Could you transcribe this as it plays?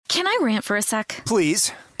Can I rant for a sec?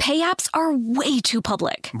 Please. Pay apps are way too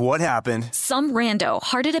public. What happened? Some rando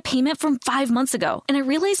hearted a payment from 5 months ago, and I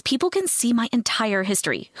realized people can see my entire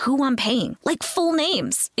history, who I'm paying, like full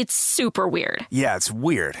names. It's super weird. Yeah, it's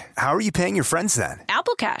weird. How are you paying your friends then?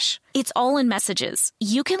 Apple Cash. It's all in messages.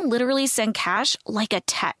 You can literally send cash like a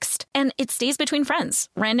text, and it stays between friends.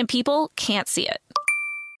 Random people can't see it.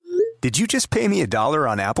 Did you just pay me $1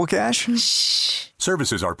 on Apple Cash? Shh.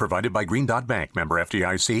 Services are provided by Green Dot Bank. Member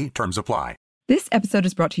FDIC. Terms apply. This episode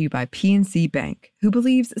is brought to you by PNC Bank, who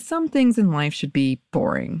believes some things in life should be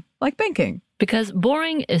boring, like banking. Because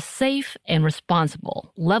boring is safe and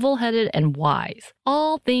responsible, level-headed and wise.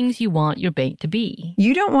 All things you want your bank to be.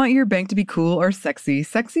 You don't want your bank to be cool or sexy.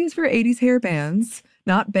 Sexy is for 80s hair bands,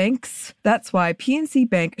 not banks. That's why PNC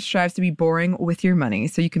Bank strives to be boring with your money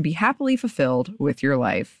so you can be happily fulfilled with your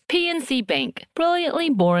life. PNC Bank,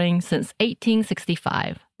 brilliantly boring since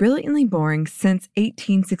 1865. Brilliantly Boring Since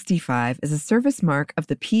 1865 is a service mark of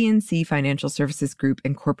the PNC Financial Services Group,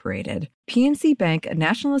 Incorporated. PNC Bank, a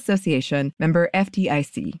National Association, member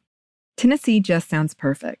FDIC. Tennessee just sounds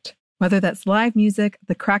perfect. Whether that's live music,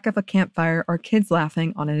 the crack of a campfire, or kids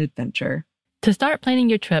laughing on an adventure. To start planning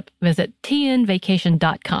your trip, visit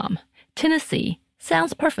tnvacation.com. Tennessee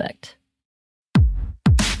sounds perfect.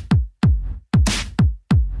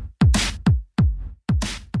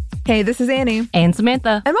 Hey, this is Annie. And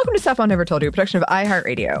Samantha. And welcome to Stuff I Never Told You, a production of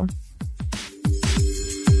iHeartRadio.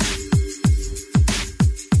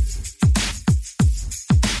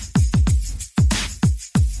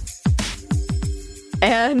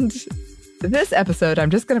 And this episode,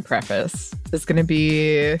 I'm just going to preface, is going to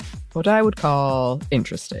be what I would call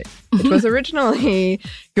interesting. It was originally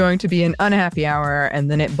going to be an unhappy hour,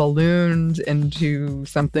 and then it ballooned into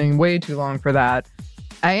something way too long for that.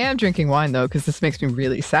 I am drinking wine, though, because this makes me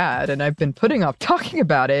really sad, and I've been putting off talking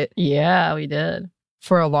about it. Yeah, we did.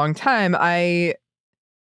 For a long time. I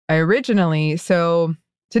originally, so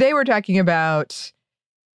today we're talking about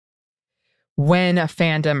when a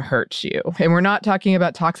fandom hurts you. And we're not talking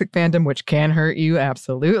about toxic fandom, which can hurt you,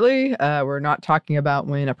 absolutely. We're not talking about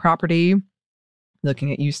when a property,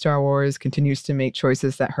 looking at you, Star Wars, continues to make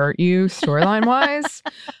choices that hurt you, storyline-wise.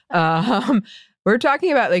 We're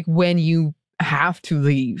talking about like when you have to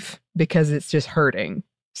leave because it's just hurting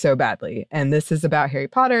so badly. And this is about Harry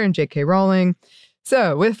Potter and J.K. Rowling.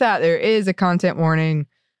 So with that, there is a content warning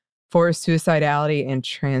for suicidality and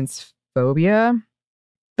transphobia.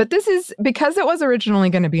 But this is because it was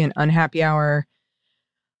originally going to be an unhappy hour.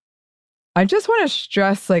 I just want to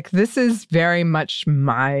stress, like, this is very much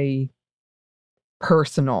my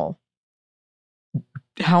personal,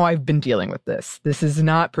 how I've been dealing with this. This is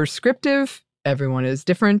not prescriptive. Everyone is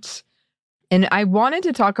different. And I wanted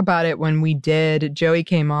to talk about it when we did. Joey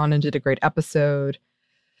came on and did a great episode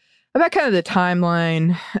about kind of the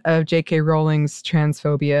timeline of J.K. Rowling's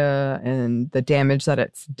transphobia and the damage that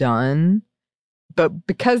it's done. But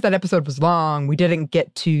because that episode was long, we didn't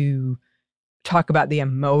get to talk about the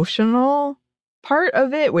emotional part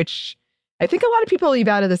of it, which I think a lot of people leave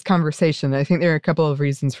out of this conversation. I think there are a couple of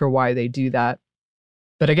reasons for why they do that.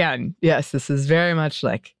 But again, yes, this is very much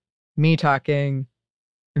like me talking,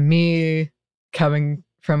 me coming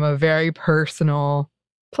from a very personal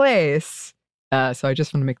place. So I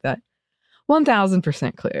just want to make that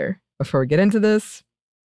 1000% clear before we get into this.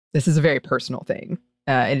 This is a very personal thing.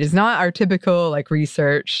 It is not our typical, like,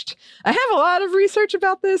 researched. I have a lot of research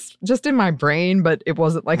about this just in my brain, but it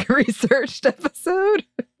wasn't like a researched episode.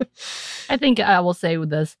 I think I will say with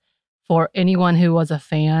this, for anyone who was a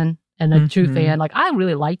fan and a true fan, like, I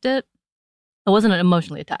really liked it. I wasn't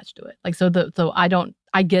emotionally attached to it. Like,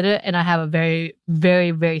 I get it. And I have a very,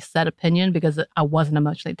 very, very set opinion because I wasn't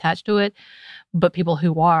emotionally attached to it. But people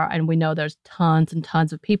who are, and we know there's tons and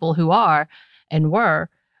tons of people who are and were,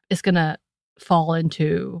 it's going to fall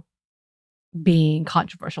into being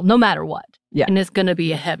controversial no matter what. Yeah. And it's going to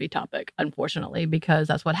be a heavy topic, unfortunately, because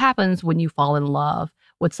that's what happens when you fall in love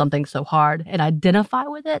with something so hard and identify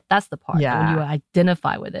with it. That's the part. Yeah. When you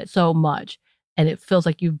identify with it so much and it feels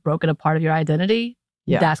like you've broken a part of your identity,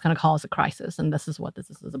 that's going to cause a crisis. And this is what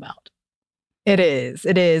this is about. It is.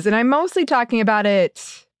 It is. And I'm mostly talking about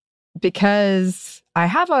it because I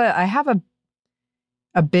have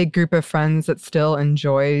a big group of friends that still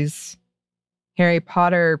enjoys Harry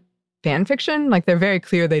Potter fan fiction. Like, they're very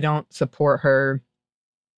clear they don't support her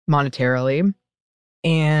monetarily.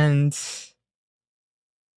 And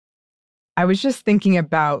I was just thinking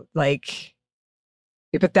about, like,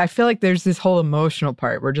 but I feel like there's this whole emotional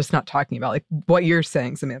part we're just not talking about. Like what you're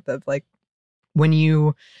saying, Samantha, like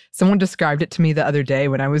when someone described it to me the other day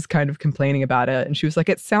when I was kind of complaining about it. And she was like,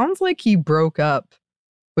 it sounds like you broke up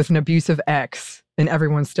with an abusive ex and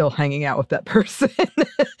everyone's still hanging out with that person.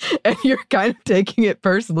 And you're kind of taking it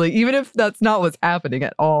personally, even if that's not what's happening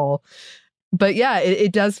at all. But yeah,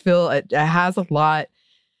 it does feel, it has a lot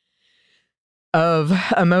of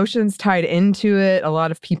emotions tied into it. A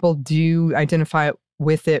lot of people do identify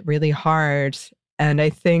with it really hard. And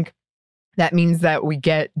I think that means that we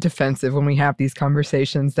get defensive when we have these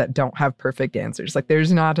conversations that don't have perfect answers. Like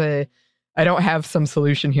there's not I don't have some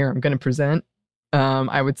solution here I'm going to present.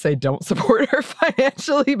 I would say don't support her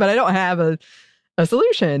financially, but I don't have a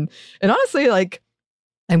solution. And honestly, like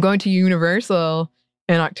I'm going to Universal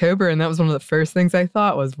in October, and that was one of the first things I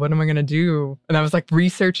thought was, what am I going to do? And I was like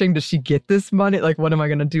researching, does she get this money? Like, what am I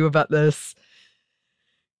going to do about this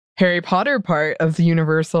Harry Potter part of the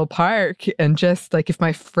Universal Park? And just like, if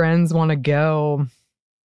my friends want to go,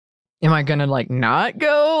 am I going to like not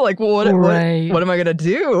go? Like, well, what am I going to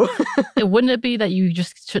do? Wouldn't it be that you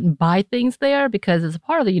just shouldn't buy things there because it's a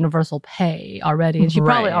part of the Universal pay already? And she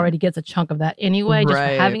probably already gets a chunk of that anyway, just for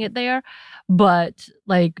having it there. But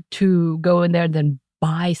like to go in there and then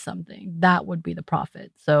buy something, that would be the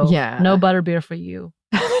profit. So no butterbeer for you.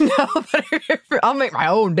 No butterbeer. I'll make my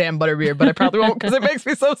own damn butterbeer, but I probably won't because it makes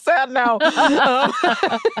me so sad now. But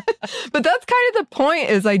that's kind of the point.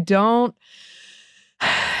 Is I don't.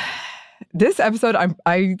 This episode,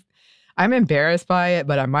 I'm embarrassed by it,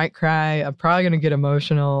 but I might cry. I'm probably gonna get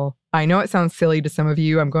emotional. I know it sounds silly to some of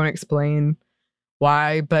you. I'm going to explain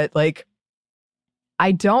why, but like,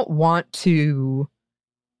 I don't want to.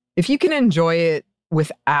 If you can enjoy it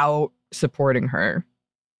without supporting her,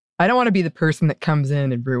 I don't want to be the person that comes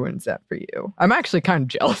in and ruins that for you. I'm actually kind of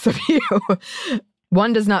jealous of you.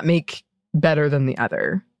 One does not make better than the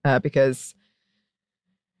other because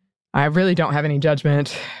I really don't have any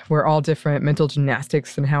judgment. We're all different, mental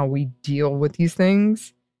gymnastics and how we deal with these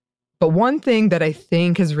things. But one thing that I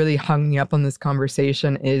think has really hung me up on this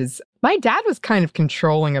conversation is my dad was kind of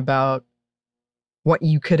controlling about what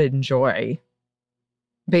you could enjoy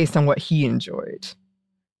based on what he enjoyed.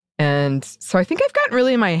 And so I think I've gotten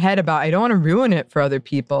really in my head about I don't want to ruin it for other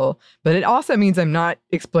people, but it also means I'm not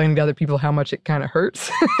explaining to other people how much it kind of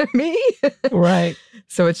hurts me. Right.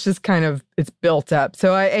 So it's just kind of, it's built up.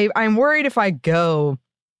 So I'm worried if I go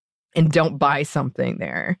and don't buy something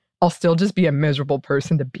there, I'll still just be a miserable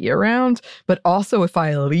person to be around. But also if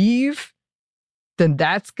I leave, then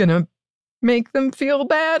that's going to make them feel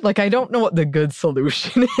bad. Like I don't know what the good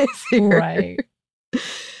solution is here. Right.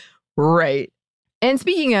 Right. And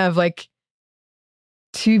speaking of, like,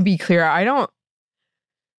 to be clear, I don't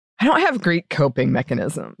have great coping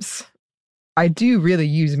mechanisms. I do really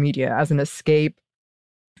use media as an escape.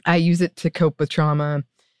 I use it to cope with trauma.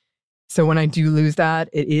 So when I do lose that,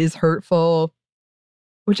 it is hurtful,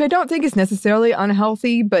 which I don't think is necessarily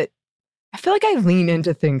unhealthy, but I feel like I lean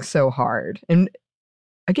into things so hard. And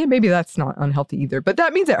again, maybe that's not unhealthy either, but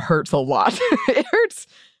that means it hurts a lot. It hurts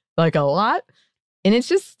like a lot. And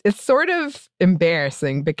it's sort of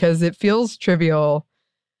embarrassing because it feels trivial.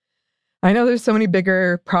 I know there's so many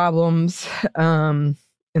bigger problems in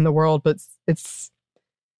the world, but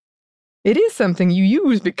it is something you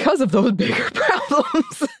use because of those bigger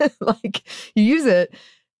problems. Like you use it,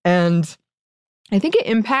 and I think it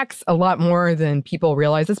impacts a lot more than people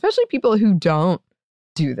realize, especially people who don't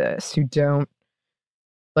do this, who don't,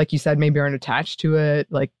 like you said, maybe aren't attached to it.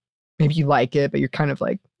 Like maybe you like it, but you're kind of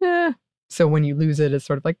like, eh. So when you lose it, it's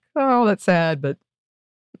sort of like, oh, that's sad. But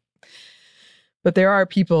there are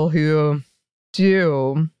people who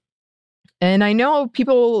do. And I know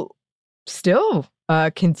people still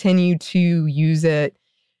continue to use it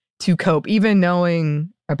to cope, even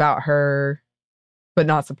knowing about her, but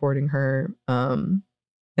not supporting her. And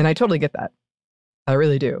I totally get that. I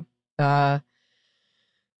really do. But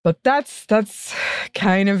that's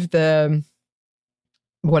kind of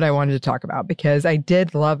what I wanted to talk about, because I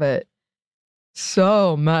did love it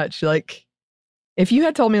so much. Like, if you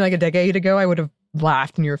had told me like a decade ago, I would have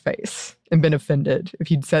laughed in your face and been offended if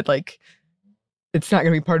you'd said like, it's not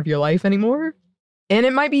going to be part of your life anymore. And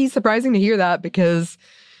it might be surprising to hear that because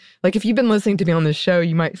like, if you've been listening to me on this show,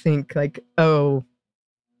 you might think like, oh,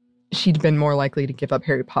 she'd been more likely to give up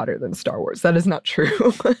Harry Potter than Star Wars. That is not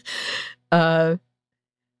true.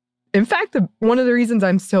 In fact, one of the reasons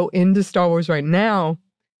I'm so into Star Wars right now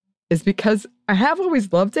is because I have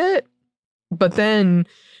always loved it. But then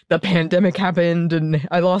the pandemic happened and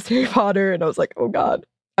I lost Harry Potter and I was like, oh God,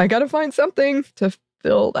 I got to find something to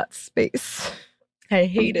fill that space. I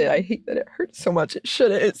hate it. I hate that it hurts so much. It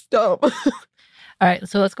shouldn't. It's dumb. All right.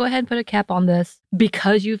 So let's go ahead and put a cap on this.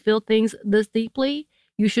 Because you feel things this deeply,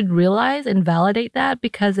 you should realize and validate that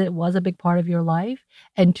because it was a big part of your life.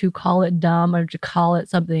 And to call it dumb or to call it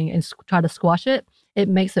something and try to squash it, it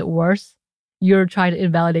makes it worse. you're trying to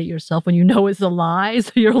invalidate yourself when you know it's a lie.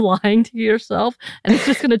 So you're lying to yourself, and it's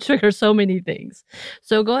just going to trigger so many things.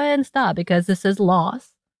 So go ahead and stop, because this is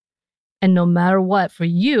loss. And no matter what, for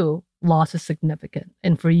you, loss is significant.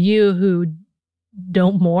 And for you who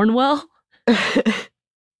don't mourn well,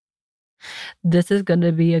 this is going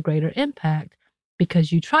to be a greater impact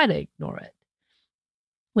because you try to ignore it.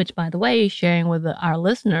 Which, by the way, sharing with our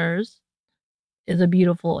listeners is a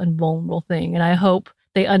beautiful and vulnerable thing. And I hope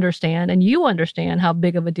they understand and you understand how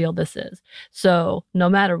big of a deal this is. So no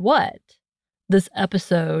matter what, this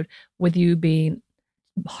episode with you being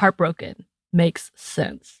heartbroken makes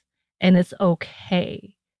sense. And it's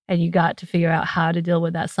okay. And you got to figure out how to deal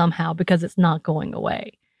with that somehow, because it's not going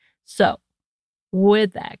away. So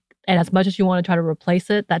with that, and as much as you want to try to replace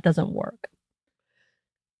it, that doesn't work.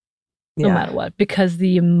 No matter what, because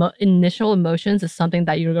the initial emotions is something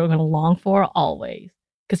that you're going to long for always,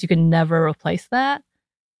 because you can never replace that.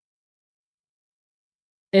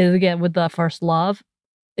 And again, with the first love,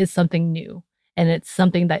 it's something new, and it's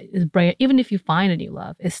something that is brand. Even if you find a new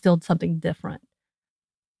love, it's still something different.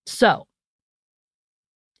 So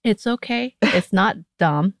it's okay. It's not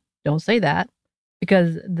dumb. Don't say that,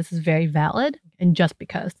 because this is very valid. And just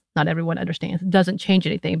because not everyone understands, it doesn't change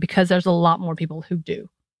anything, because there's a lot more people who do.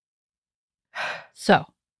 So,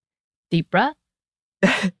 deep breath.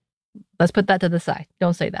 Let's put that to the side.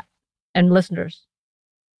 Don't say that. And listeners,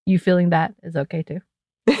 you feeling that is okay too.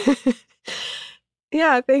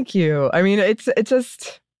 Yeah, thank you. I mean, it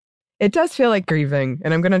does feel like grieving,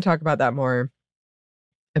 and I'm going to talk about that more,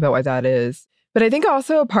 about what that is. But I think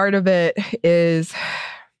also a part of it is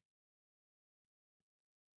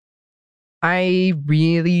I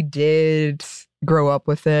really did grow up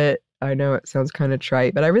with it. I know it sounds kind of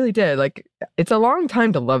trite, but I really did. Like, it's a long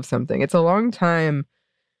time to love something. It's a long time.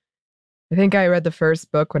 I think I read the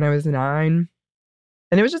first book when I was 9.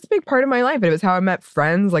 And it was just a big part of my life. It was how I met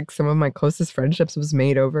friends. Like, some of my closest friendships was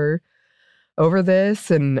made over this.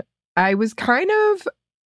 And I was kind of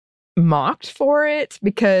mocked for it,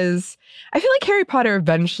 because I feel like Harry Potter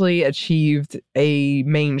eventually achieved a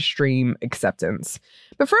mainstream acceptance.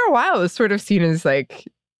 But for a while, it was sort of seen as like,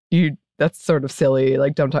 that's sort of silly.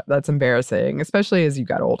 Like, that's embarrassing, especially as you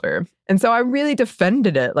got older. And so I really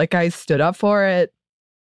defended it. Like, I stood up for it.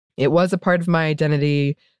 It was a part of my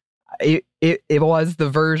identity. It was the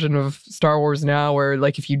version of Star Wars now where,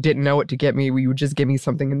 like, if you didn't know what to get me, you would just give me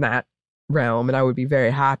something in that realm, and I would be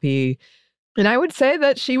very happy. And I would say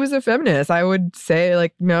that she was a feminist. I would say,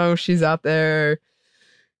 like, no, she's out there,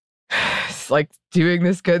 like, doing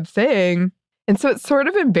this good thing. And so it's sort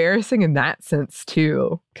of embarrassing in that sense,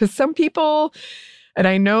 too. Because some people, and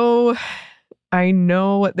I know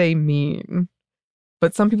what they mean,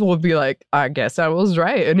 but some people would be like, I guess I was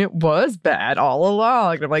right, and it was bad all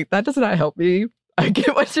along. And I'm like, that does not help me. I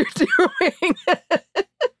get what you're doing.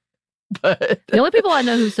 But the only people I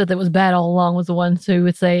know who said that was bad all along was the ones who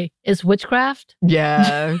would say it's witchcraft.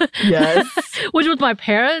 Yeah. Yes. Which was my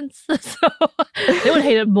parents. So they would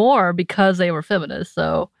hate it more because they were feminists.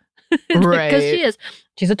 So right. Because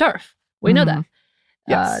she's a TERF. We know that.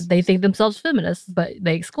 Yes. They think themselves feminists, but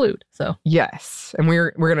they exclude. So yes. And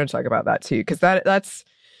we're going to talk about that too, because that's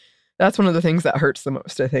one of the things that hurts the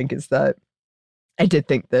most, I think, is that I did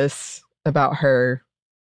think this about her,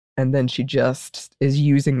 and then she just is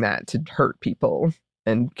using that to hurt people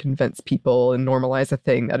and convince people and normalize a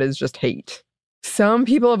thing that is just hate. Some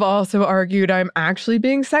people have also argued I'm actually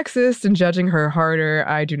being sexist and judging her harder.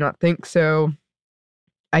 I do not think so.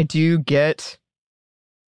 I do get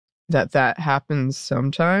that happens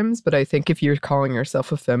sometimes, but I think if you're calling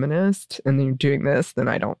yourself a feminist and you're doing this, then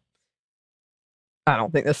I don't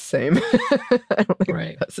think that's the same. I don't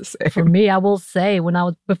think that's the same. For me, I will say,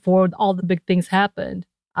 before all the big things happened,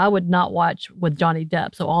 I would not watch with Johnny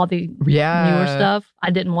Depp. So all the newer stuff, I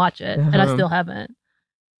didn't watch it, and I still haven't.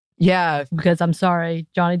 Yeah, because I'm sorry,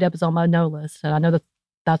 Johnny Depp is on my no list, and I know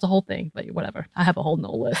that's a whole thing. But whatever, I have a whole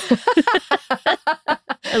no list.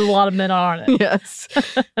 A lot of men are on it. Yes,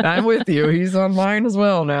 I'm with you. He's on mine as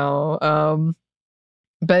well now.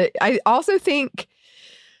 But I also think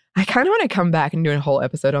I kind of want to come back and do a whole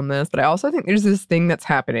episode on this. But I also think there's this thing that's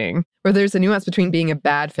happening where there's a nuance between being a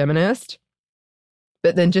bad feminist,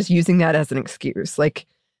 but then just using that as an excuse. Like,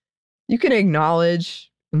 you can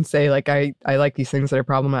acknowledge and say, like, I like these things that are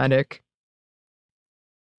problematic.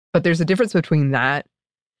 But there's a difference between that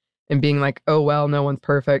and being like, oh, well, no one's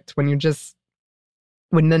perfect, when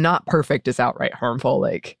the not perfect is outright harmful.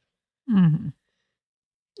 Like,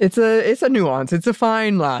 it's a nuance. It's a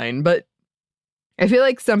fine line. But I feel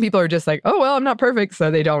like some people are just like, oh, well, I'm not perfect,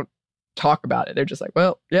 so they don't talk about it. They're just like,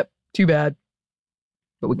 well, yep, too bad.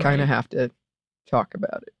 But we kind of have to talk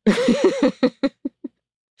about it.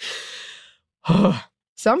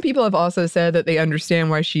 Some people have also said that they understand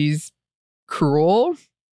why she's cruel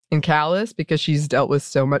and callous because she's dealt with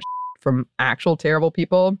so much from actual terrible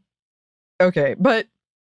people. Okay, but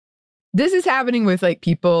this is happening with like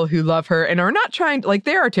people who love her and are not trying to, like,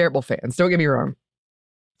 there are terrible fans, don't get me wrong.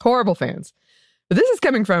 Horrible fans. But this is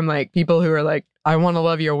coming from like people who are like, I want to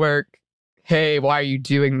love your work. Hey, why are you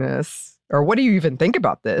doing this? Or what do you even think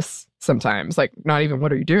about this? Sometimes, like, not even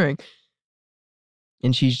what are you doing?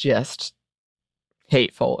 And she's just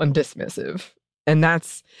hateful and dismissive. And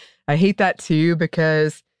I hate that too,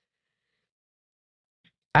 because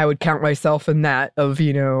I would count myself in that of,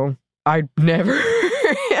 you know, I'd never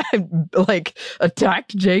like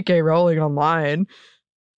attacked J.K. Rowling online,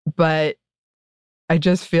 but I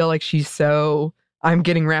just feel like I'm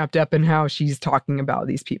getting wrapped up in how she's talking about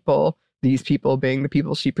these people being the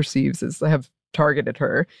people she perceives as have targeted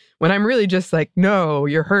her, when I'm really just like, no,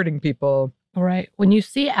 you're hurting people. Right. When you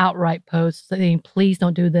see outright posts saying, please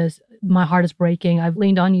don't do this, my heart is breaking, I've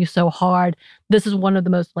leaned on you so hard, this is one of the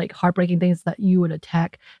most like heartbreaking things, that you would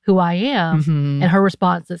attack who I am. Mm-hmm. And her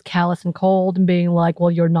response is callous and cold and being like,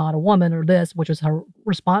 well, you're not a woman, or this, which was her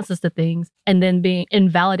responses to things, and then being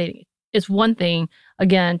invalidating. It's one thing,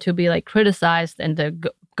 again, to be like criticized and to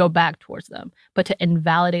go back towards them, but to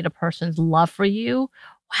invalidate a person's love for you,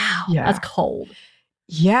 wow, that's cold.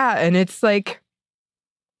 Yeah, and it's like,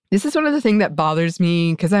 this is one of the things that bothers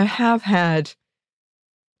me, because I have had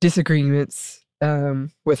disagreements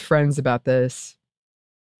with friends about this.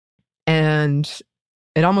 And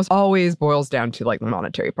it almost always boils down to like the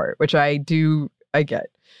monetary part, which I get.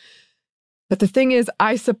 But the thing is,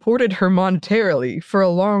 I supported her monetarily for a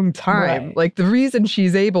long time. Right. Like, the reason she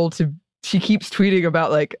keeps tweeting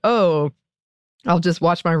about like, oh, I'll just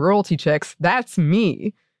watch my royalty checks. That's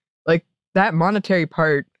me. Like, that monetary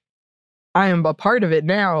part, I am a part of it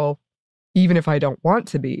now, even if I don't want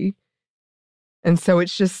to be. And so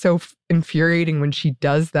it's just so infuriating when she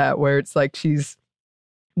does that, where it's like she's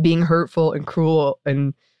being hurtful and cruel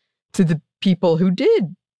and to the people who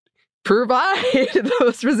did provide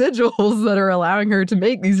those residuals that are allowing her to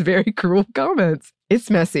make these very cruel comments. It's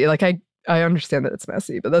messy. Like, I understand that it's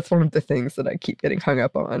messy, but that's one of the things that I keep getting hung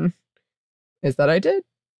up on, is that I did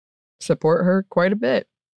support her quite a bit.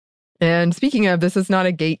 And speaking of, this is not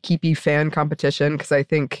a gatekeepy fan competition, because I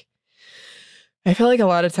feel like a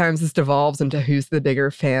lot of times this devolves into who's the bigger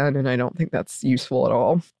fan, and I don't think that's useful at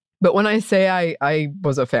all. But when I say I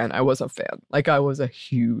was a fan, I was a fan. Like, I was a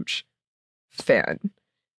huge fan.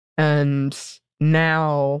 And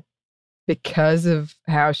now, because of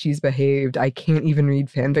how she's behaved, I can't even read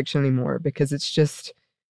fan fiction anymore, because it just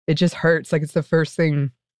hurts. Like, it's the first thing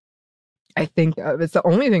I think of. It's the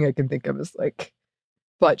only thing I can think of is like,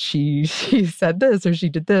 but she said this, or she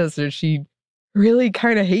did this, or she really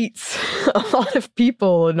kind of hates a lot of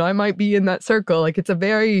people, and I might be in that circle. Like,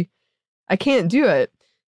 I can't do it.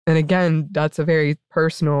 And again, that's a very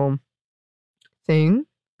personal thing.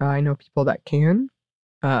 I know people that can,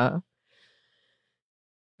 but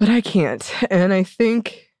I can't. And I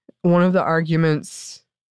think one of the arguments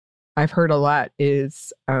I've heard a lot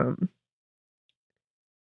is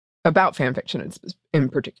about fanfiction in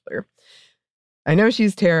particular. I know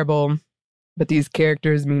she's terrible, but these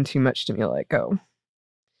characters mean too much to me to let go.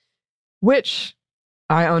 Which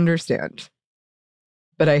I understand.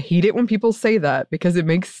 But I hate it when people say that, because it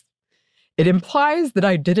implies that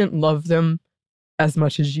I didn't love them as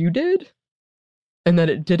much as you did, and that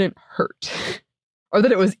it didn't hurt, or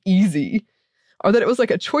that it was easy, or that it was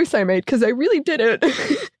like a choice I made, because I really didn't.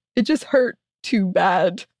 It just hurt too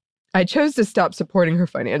bad. I chose to stop supporting her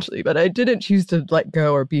financially, but I didn't choose to let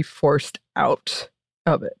go or be forced out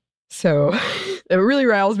of it. So it really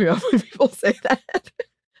riles me up when people say that.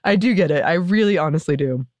 I do get it. I really honestly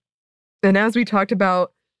do. And as we talked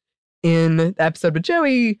about in the episode with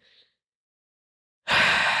Joey,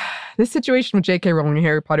 this situation with J.K. Rowling and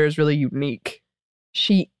Harry Potter is really unique.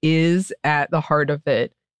 She is at the heart of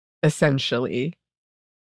it, essentially.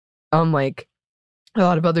 Unlike a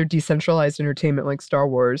lot of other decentralized entertainment like Star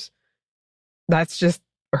Wars, that's just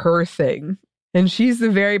her thing. And she's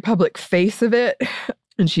the very public face of it.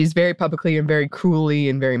 And she's very publicly and very cruelly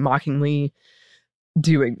and very mockingly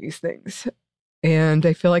doing these things. And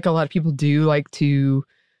I feel like a lot of people do like to,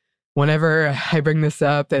 whenever I bring this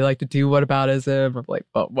up, they like to do whataboutism of like,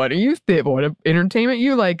 well, what do you think? What entertainment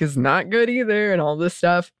you like is not good either, and all this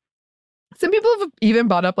stuff. Some people have even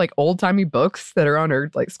brought up like old-timey books that are on her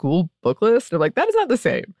like school book list. They're like, that is not the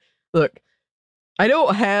same. Look, I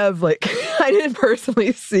don't have like, I didn't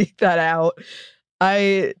personally seek that out.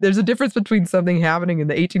 There's a difference between something happening in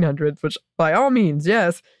the 1800s, which by all means,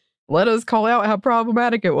 yes, let us call out how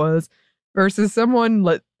problematic it was, versus someone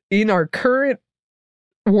in our current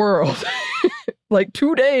world, like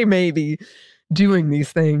today maybe, doing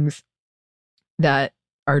these things that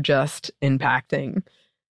are just impacting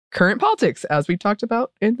current politics, as we talked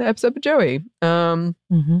about in the episode of Joey. And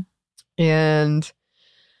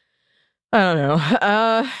I don't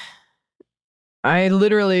know. I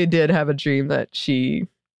literally did have a dream that she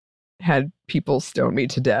had people stone me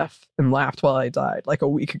to death and laughed while I died like a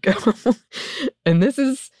week ago. And this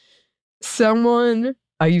is someone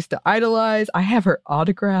I used to idolize. I have her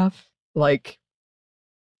autograph,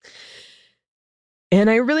 and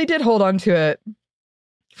I really did hold on to it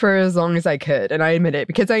for as long as I could. And I admit it,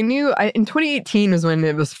 because I knew in 2018 was when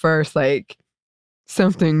it was first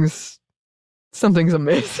something's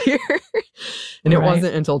amiss here. And it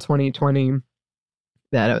wasn't until 2020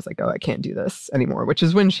 that I was like, oh, I can't do this anymore, which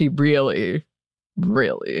is when she really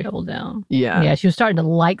doubled down. Yeah. Yeah, she was starting to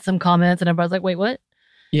like some comments and everybody's like, wait, what?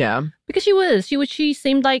 Yeah. Because she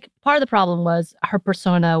seemed like part of the problem was her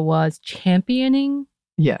persona was championing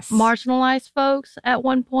marginalized folks at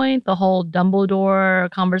one point. The whole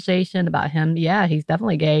Dumbledore conversation about him. Yeah, he's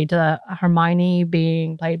definitely gay. To Hermione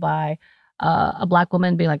being played by a Black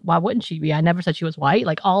woman being like, why wouldn't she be? I never said she was white.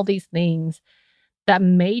 Like all these things that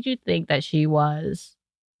made you think that she was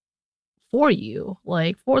for you,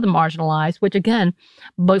 like for the marginalized, which again,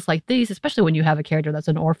 books like these, especially when you have a character that's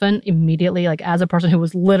an orphan, immediately, like as a person who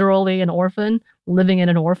was literally an orphan, living in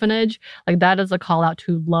an orphanage, like that is a call out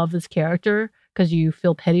to love this character because you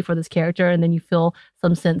feel pity for this character and then you feel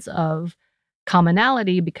some sense of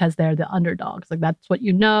commonality because they're the underdogs. Like that's what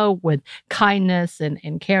you know with kindness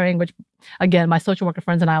and caring, which again, my social worker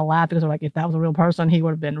friends and I laugh because they're like, if that was a real person, he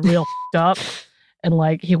would have been real up. And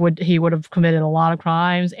like he would have committed a lot of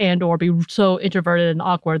crimes and or be so introverted and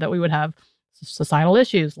awkward that we would have societal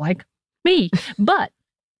issues like me. But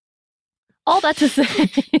all that to say,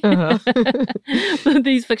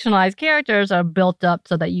 these fictionalized characters are built up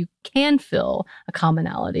so that you can feel a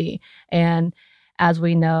commonality. And as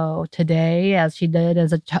we know today, as she did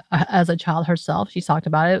as a child herself, she talked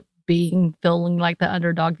about it feeling like the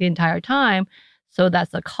underdog the entire time. So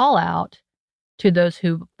that's a call out to those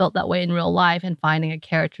who felt that way in real life and finding a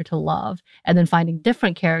character to love and then finding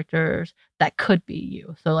different characters that could be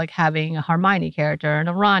you. So like having a Hermione character and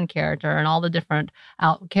a Ron character and all the different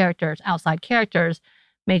outside characters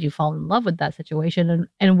made you fall in love with that situation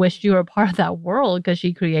and wished you were a part of that world because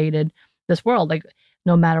she created this world. Like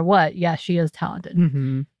no matter what, yes, she is talented.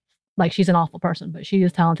 Mm-hmm. Like she's an awful person, but she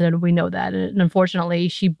is talented and we know that. And unfortunately,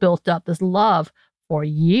 she built up this love for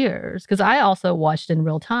years. Because I also watched in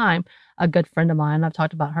real time a good friend of mine, I've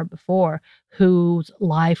talked about her before, whose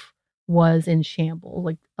life was in shambles.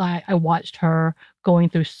 Like I watched her going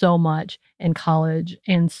through so much in college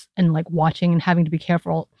and like watching and having to be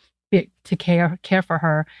careful to care for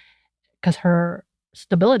her because her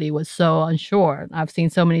stability was so unsure. I've seen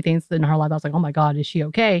so many things in her life. I was like, oh my God, is she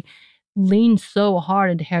okay? Leaned so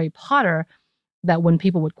hard into Harry Potter that when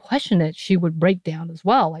people would question it, she would break down as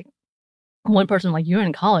well. Like one person like, you're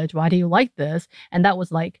in college, why do you like this? And that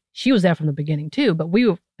was like, she was there from the beginning too, but we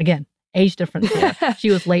were, again, age difference there. She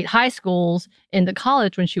was late high schools into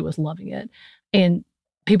college when she was loving it. And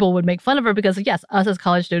people would make fun of her because yes, us as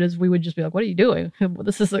college students, we would just be like, what are you doing?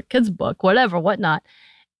 This is a kid's book, whatever, whatnot.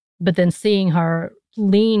 But then seeing her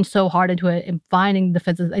lean so hard into it and finding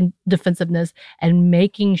defensiveness and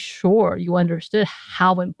making sure you understood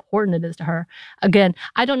how important it is to her. Again,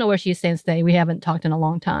 I don't know where she stands today. We haven't talked in a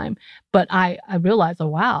long time, but I realized, oh,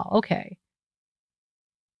 wow, okay.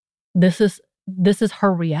 This is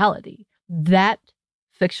her reality. That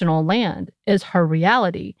fictional land is her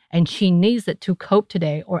reality and she needs it to cope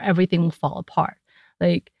today or everything will fall apart.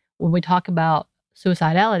 Like when we talk about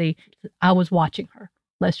suicidality, I was watching her.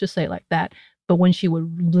 Let's just say it like that. But when she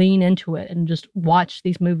would lean into it and just watch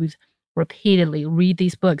these movies repeatedly, read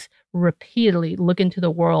these books repeatedly, look into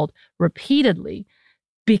the world repeatedly,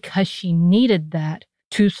 because she needed that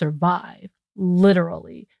to survive,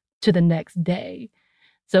 literally, to the next day.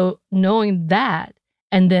 So knowing that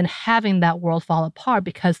and then having that world fall apart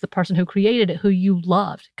because the person who created it, who you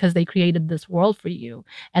loved, because they created this world for you.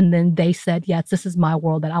 And then they said, yes, this is my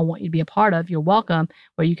world that I want you to be a part of. You're welcome,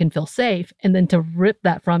 where you can feel safe. And then to rip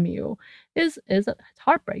that from you is it's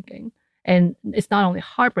heartbreaking. And it's not only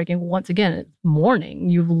heartbreaking, once again, it's mourning.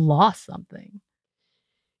 You've lost something.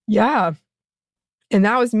 Yeah. And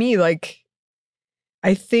that was me. Like,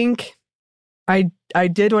 I think I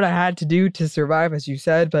did what I had to do to survive, as you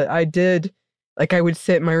said, but I did. Like I would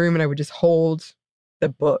sit in my room and I would just hold the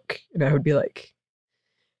book and I would be like,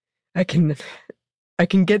 I can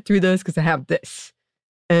get through this because I have this.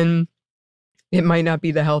 And it might not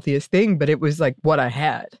be the healthiest thing, but it was like what I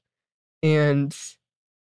had. And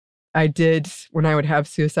I did, when I would have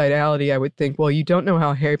suicidality, I would think, well, you don't know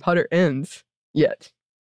how Harry Potter ends yet.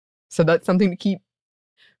 So that's something to keep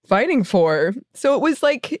fighting for. So it was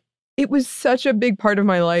like, it was such a big part of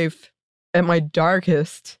my life at my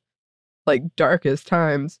darkest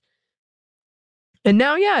times. And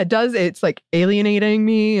now, yeah, it does. It's like alienating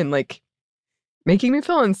me and like making me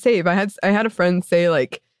feel unsafe. I had a friend say,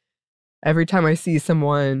 like, every time I see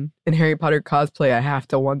someone in Harry Potter cosplay, I have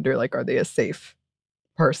to wonder, like, are they a safe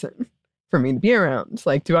person for me to be around?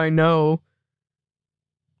 Like, do I know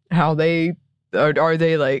how they are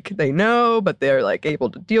they like, they know, but they're like able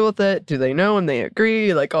to deal with it? Do they know and they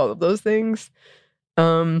agree? Like, all of those things.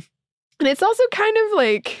 And it's also kind of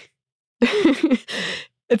like,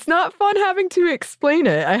 it's not fun having to explain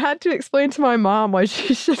it. I had to explain to my mom why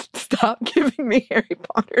she should stop giving me Harry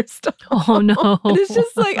Potter stuff. Oh, no. And it's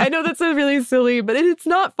just like, I know that's really silly, but it's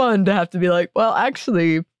not fun to have to be like, well,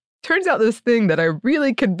 actually, turns out this thing that I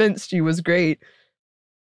really convinced you was great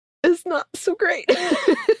is not so great.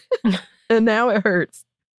 And now it hurts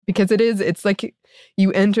because it's like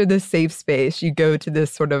you enter this safe space, you go to this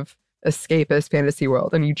sort of escapist fantasy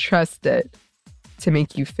world and you trust it to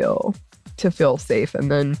make you feel safe. And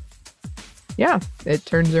then, yeah, it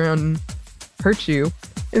turns around and hurts you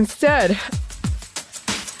instead.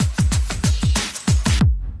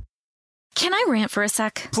 Can I rant for a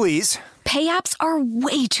sec? Please. Pay apps are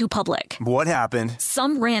way too public. What happened?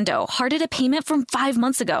 Some rando hearted a payment from 5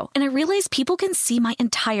 months ago, and I realized people can see my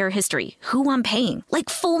entire history, who I'm paying, like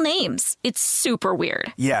full names. It's super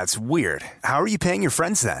weird. Yeah, it's weird. How are you paying your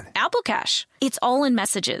friends then? Apple Cash. It's all in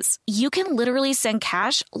messages. You can literally send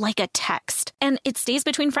cash like a text, and it stays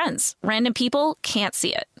between friends. Random people can't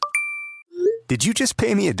see it. Did you just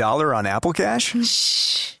pay me $1 on Apple Cash?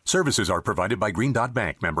 Shh. Services are provided by Green Dot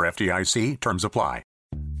Bank, member FDIC. Terms apply.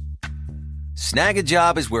 Snag a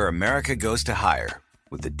Job is where America goes to hire,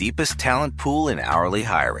 with the deepest talent pool in hourly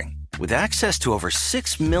hiring. With access to over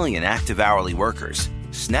 6 million active hourly workers,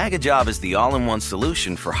 Snag a Job is the all-in-one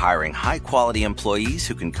solution for hiring high-quality employees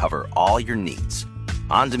who can cover all your needs.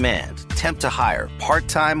 On demand, temp to hire,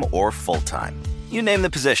 part-time or full-time. You name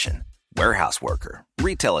the position. Warehouse worker,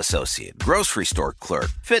 retail associate, grocery store clerk,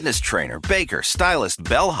 fitness trainer, baker, stylist,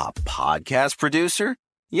 bellhop, podcast producer.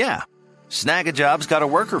 Yeah, Snag a Job's got a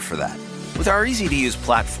worker for that. With our easy-to-use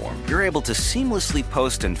platform, you're able to seamlessly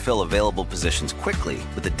post and fill available positions quickly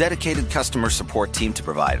with a dedicated customer support team to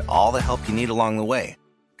provide all the help you need along the way.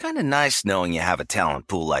 Kind of nice knowing you have a talent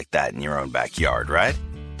pool like that in your own backyard, right?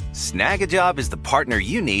 Snag a Job is the partner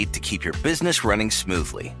you need to keep your business running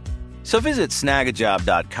smoothly. So visit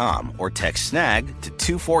snagajob.com or text snag to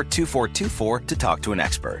 242424 to talk to an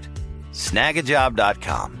expert.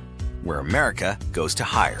 Snagajob.com, where America goes to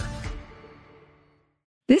hire.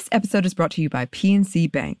 This episode is brought to you by PNC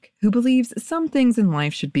Bank, who believes some things in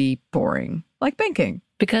life should be boring, like banking.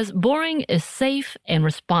 Because boring is safe and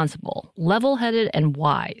responsible, level-headed and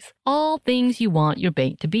wise. All things you want your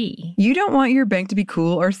bank to be. You don't want your bank to be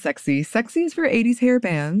cool or sexy. Sexy is for 80s hair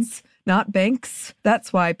bands, not banks.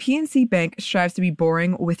 That's why PNC Bank strives to be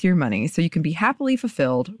boring with your money so you can be happily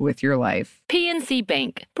fulfilled with your life. PNC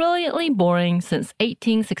Bank, brilliantly boring since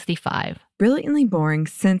 1865. Brilliantly Boring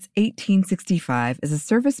Since 1865 is a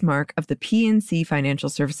service mark of the PNC Financial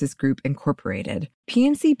Services Group, Incorporated.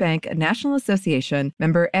 PNC Bank, a National Association,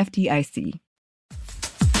 member FDIC.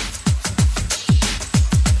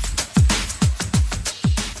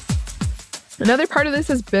 Another part of this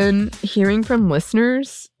has been hearing from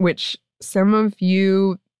listeners, which some of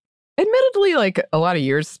you, admittedly, like a lot of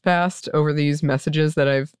years has passed over these messages that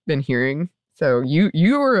I've been hearing. So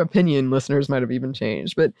your opinion, listeners, might have even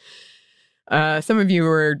changed, but some of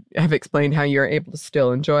you have explained how you're able to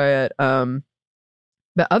still enjoy it.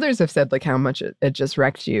 But others have said like how much it just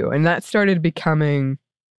wrecked you. And that started becoming,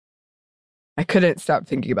 I couldn't stop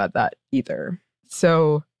thinking about that either.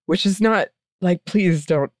 So, which is not like, please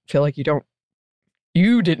don't feel like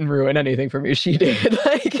you didn't ruin anything for me. She did.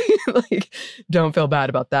 like, don't feel bad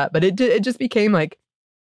about that. But it just became like,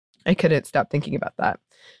 I couldn't stop thinking about that.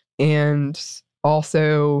 And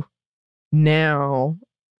also now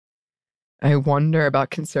I wonder about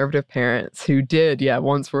conservative parents who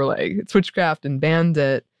once were like, it's witchcraft and banned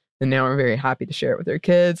it, and now are very happy to share it with their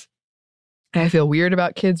kids. I feel weird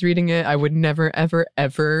about kids reading it. I would never, ever,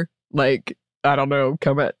 ever, like, I don't know,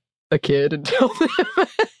 come at a kid and tell them.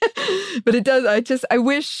 But it does, I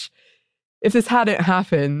wish if this hadn't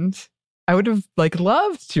happened, I would have, like,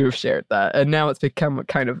 loved to have shared that. And now it's become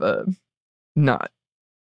kind of a no,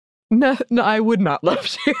 I would not love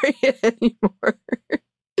sharing it anymore.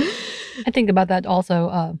 I think about that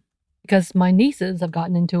also because my nieces have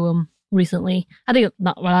gotten into them recently. I think,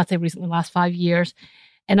 not when I say recently, last 5 years.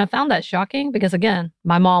 And I found that shocking because, again,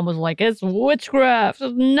 my mom was like, it's witchcraft.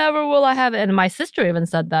 Never will I have it. And my sister even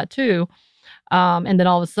said that too. And then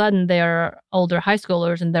all of a sudden, they're older high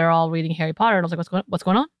schoolers and they're all reading Harry Potter. And I was like, what's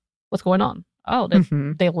going on? What's going on? Oh,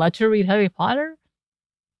 they let you read Harry Potter?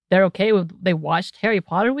 They're okay with, they watched Harry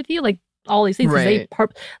Potter with you? Like all these things. Right. They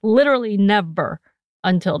literally never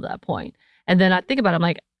until that point. And then I think about it, I'm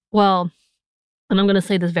like, well, and I'm going to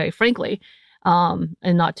say this very frankly, and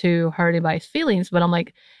not to hurt anybody's feelings, but I'm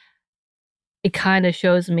like, it kind of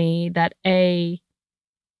shows me that either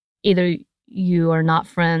you are not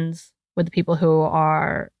friends with the people who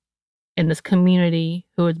are in this community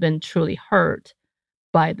who has been truly hurt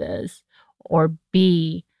by this, or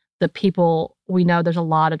B, the people we know, there's a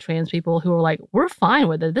lot of trans people who are like, we're fine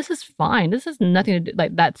with it. This is fine. This has nothing to do,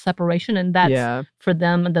 like that separation, and that's for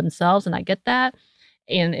them and themselves. And I get that.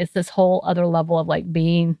 And it's this whole other level of like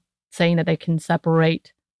saying that they can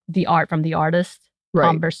separate the art from the artist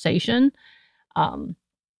conversation. And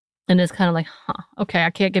it's kind of like, okay, I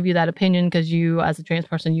can't give you that opinion because you, as a trans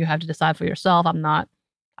person, you have to decide for yourself.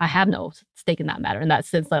 I have no stake in that matter. In that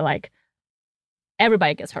sense, that like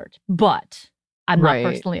everybody gets hurt, but I'm not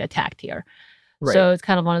personally attacked here. Right. So it's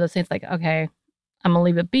kind of one of those things like, okay, I'm gonna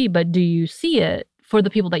leave it be, but do you see it for the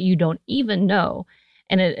people that you don't even know?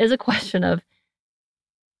 And it is a question of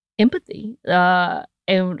empathy.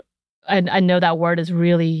 And I know that word is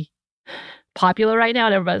really popular right now,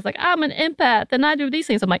 and everybody's like, I'm an empath and I do these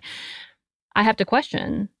things. I'm like, I have to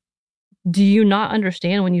question, do you not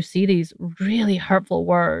understand when you see these really hurtful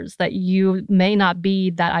words that you may not be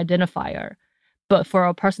that identifier, but for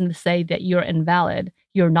a person to say that you're invalid,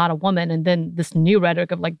 you're not a woman, and then this new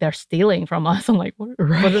rhetoric of like, they're stealing from us. I'm like, what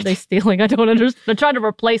are they stealing? I don't understand. They're trying to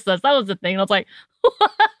replace us. That was the thing. And I was like,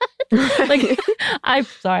 what? Like, I'm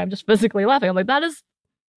sorry, I'm just physically laughing. I'm like, that is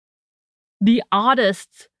the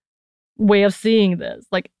oddest way of seeing this.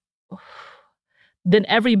 Like, then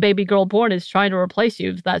every baby girl born is trying to replace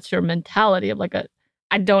you if that's your mentality of like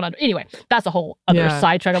anyway, that's a whole other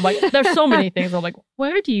sidetrack. I'm like, there's so many things. I'm like,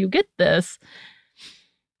 where do you get this?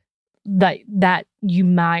 That you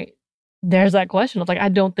might, there's that question of like, I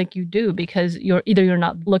don't think you do, because you're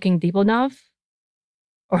not looking deep enough,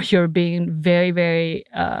 or you're being very, very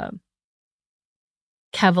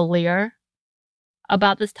cavalier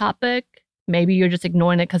about this topic. Maybe you're just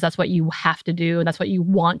ignoring it because that's what you have to do and that's what you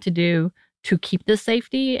want to do to keep this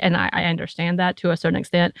safety. And I understand that to a certain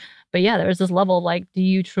extent. But yeah, there's this level of like,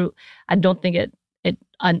 I don't think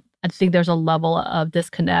I think there's a level of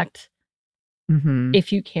disconnect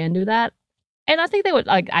if you can do that. And I think they would,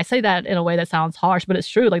 like, I say that in a way that sounds harsh, but it's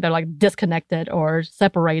true. Like, they're like disconnected or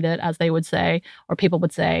separated, as they would say, or people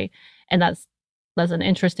would say. And that's an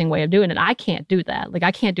interesting way of doing it. I can't do that. Like,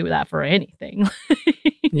 I can't do that for anything.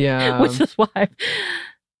 Yeah. Which is why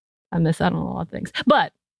I miss out on a lot of things.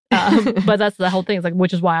 But that's the whole thing. It's like,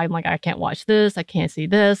 which is why I'm like, I can't watch this. I can't see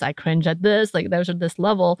this. I cringe at this. Like, there's this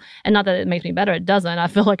level. And not that it makes me better. It doesn't. I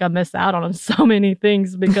feel like I miss out on so many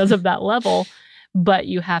things because of that level. But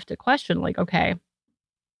you have to question, like, okay,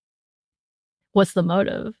 what's the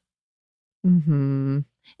motive? Mm-hmm.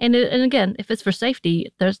 And again, if it's for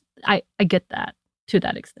safety, I get that to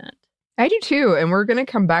that extent. I do too. And we're going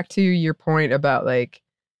to come back to your point about like,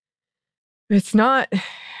 it's not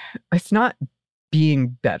being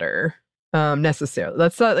better necessarily.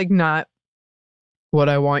 That's not what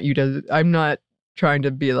I want you to. I'm not trying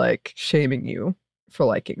to be like shaming you for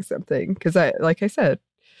liking something, because like I said,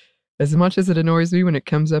 as much as it annoys me when it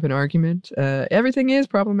comes up in argument, everything is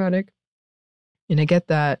problematic, and I get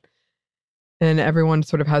that. And everyone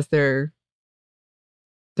sort of has their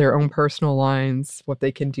own personal lines, what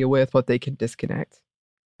they can deal with, what they can disconnect,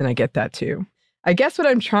 and I get that too. I guess what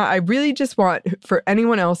I really just want for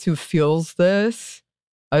anyone else who feels this,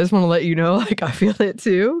 I just want to let you know, like, I feel it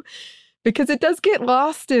too, because it does get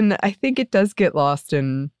lost in, I think it does get lost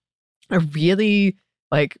in a really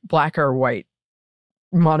like black or white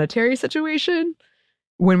monetary situation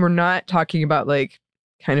when we're not talking about like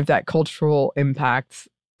kind of that cultural impact,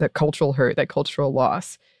 that cultural hurt, that cultural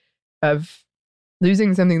loss of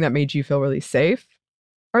losing something that made you feel really safe,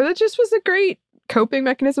 or that just was a great coping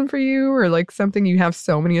mechanism for you, or like something you have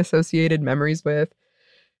so many associated memories with.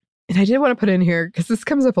 And I did want to put in here, because this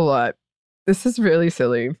comes up a lot. This is really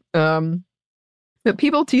silly. But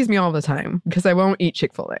people tease me all the time because I won't eat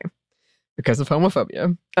Chick-fil-A because of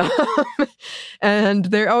homophobia. And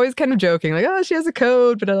they're always kind of joking, like, oh, she has a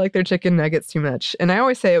code, but I like their chicken nuggets too much. And I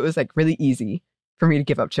always say it was like really easy for me to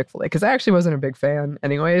give up Chick-fil-A, because I actually wasn't a big fan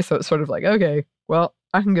anyway. So it's sort of like, okay, well,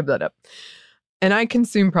 I can give that up. And I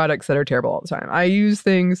consume products that are terrible all the time. I use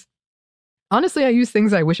things Honestly, I use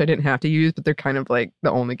things I wish I didn't have to use, but they're kind of like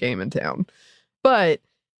the only game in town. But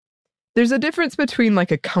there's a difference between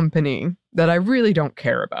like a company that I really don't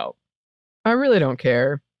care about. I really don't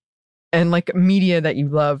care. And like media that you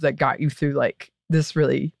love that got you through like this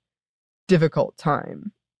really difficult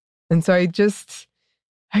time. And so I guess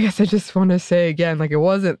I just want to say again, like it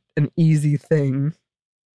wasn't an easy thing.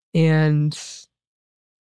 And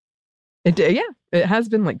it has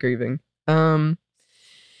been like grieving.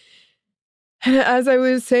 As I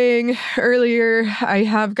was saying earlier, I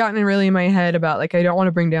have gotten really in my head about like, I don't want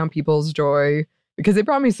to bring down people's joy because they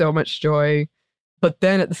brought me so much joy. But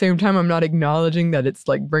then at the same time, I'm not acknowledging that it's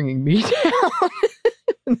like bringing me down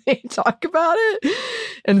when they talk about it.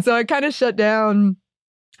 And so I kind of shut down.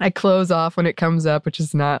 I close off when it comes up, which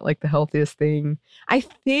is not like the healthiest thing. I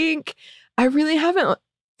think I really haven't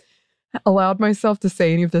allowed myself to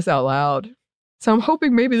say any of this out loud. So I'm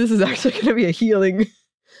hoping maybe this is actually going to be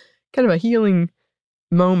kind of a healing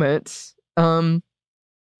moment. But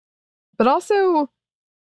also,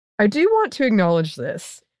 I do want to acknowledge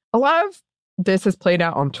this. A lot of this has played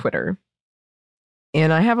out on Twitter.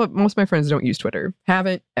 And most of my friends don't use Twitter.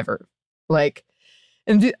 Haven't ever.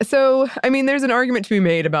 So, I mean, there's an argument to be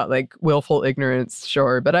made about like willful ignorance,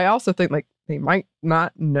 sure. But I also think like they might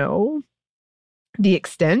not know the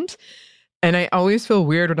extent. And I always feel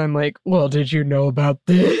weird when I'm like, well, did you know about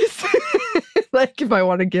this? Like if I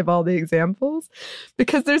want to give all the examples,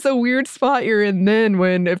 because there's a weird spot you're in then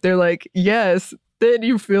when if they're like, yes, then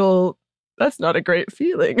you feel that's not a great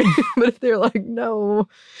feeling. But if they're like, no,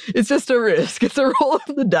 it's just a risk. It's a roll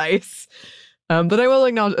of the dice. But I will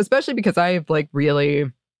acknowledge, especially because I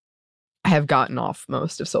have gotten off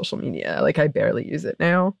most of social media. Like I barely use it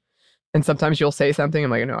now. And sometimes you'll say something, I'm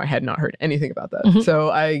like, no, I had not heard anything about that. Mm-hmm. So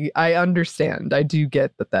I understand. I do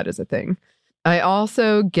get that is a thing. I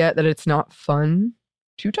also get that it's not fun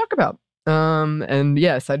to talk about. And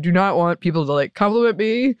yes, I do not want people to like compliment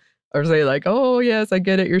me or say like, oh yes, I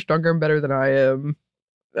get it. You're stronger and better than I am.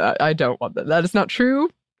 I don't want that. That is not true.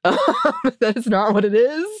 That is not what it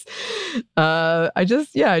is. I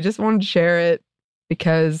just wanted to share it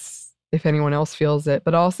because if anyone else feels it,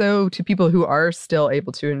 but also to people who are still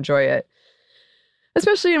able to enjoy it,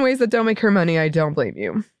 especially in ways that don't make her money, I don't blame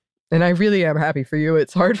you. And I really am happy for you.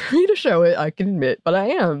 It's hard for me to show it, I can admit, but I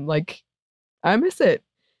am. Like, I miss it.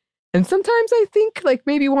 And sometimes I think, like,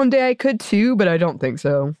 maybe one day I could too, but I don't think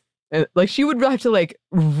so. And, like, she would have to, like,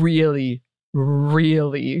 really,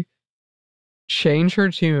 really change her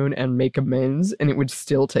tune and make amends, and it would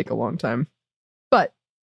still take a long time. But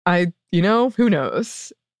who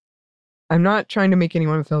knows? I'm not trying to make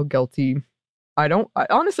anyone feel guilty.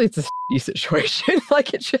 Honestly, it's a situation.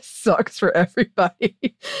 Like, it just sucks for everybody.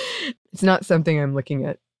 It's not something I'm looking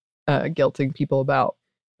at guilting people about.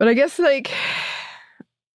 But I guess, like,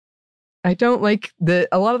 I don't like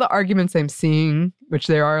a lot of the arguments I'm seeing, which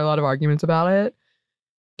there are a lot of arguments about it,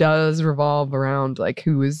 does revolve around, like,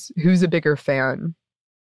 who's a bigger fan.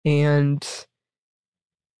 And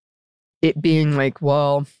it being like,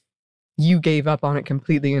 well, you gave up on it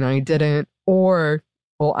completely and I didn't. Or,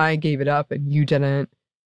 well, I gave it up and you didn't.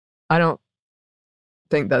 I don't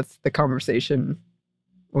think that's the conversation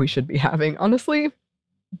we should be having, honestly,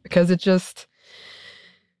 because it just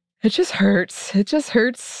hurts. It just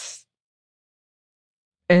hurts.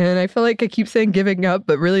 And I feel like I keep saying giving up,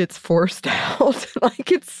 but really it's forced out.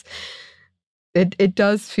 Like it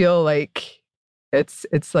does feel like it's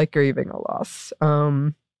like grieving a loss.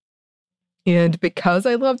 And because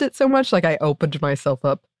I loved it so much, like I opened myself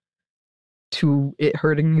up to it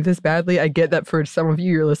hurting me this badly. I get that for some of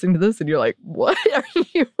you, you're listening to this and you're like, what are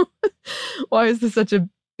you? Why is this such a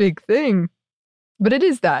big thing? But it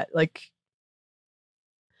is that, like,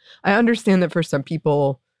 I understand that for some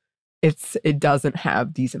people, it doesn't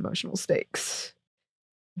have these emotional stakes.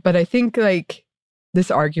 But I think, like, this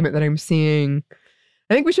argument that I'm seeing,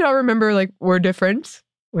 I think we should all remember, like, we're different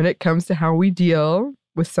when it comes to how we deal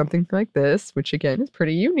with something like this, which again is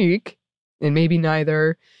pretty unique, and maybe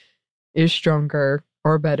neither is stronger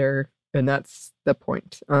or better, and that's the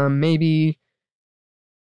point. Maybe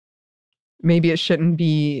it shouldn't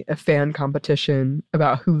be a fan competition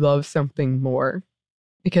about who loves something more,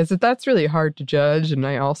 because that's really hard to judge, and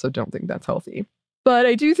I also don't think that's healthy. But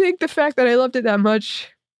I do think the fact that I loved it that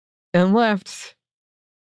much and left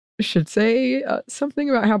should say something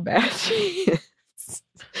about how bad she is.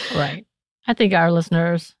 Right. I think our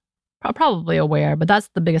listeners are probably aware, but that's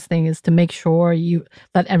the biggest thing, is to make sure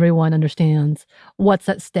that everyone understands what's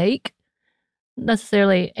at stake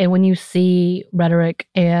necessarily. And when you see rhetoric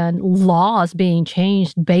and laws being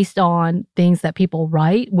changed based on things that people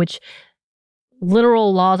write, which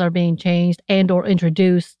literal laws are being changed and or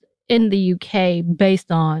introduced in the UK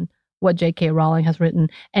based on what J.K. Rowling has written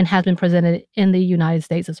and has been presented in the United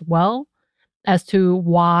States as well as to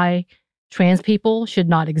why trans people should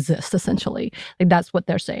not exist, essentially. Like that's what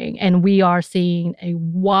they're saying. And we are seeing a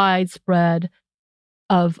widespread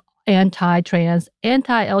of anti-trans,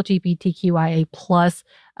 anti-LGBTQIA plus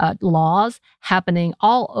laws happening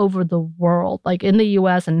all over the world. Like in the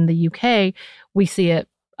US and in the UK, we see it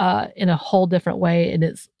in a whole different way. And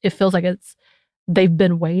it feels like they've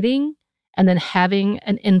been waiting, and then having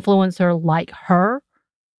an influencer like her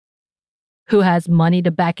who has money to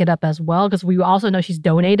back it up as well, because we also know she's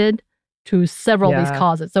donated to several of these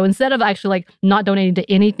causes. So instead of actually like not donating to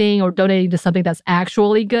anything or donating to something that's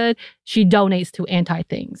actually good, she donates to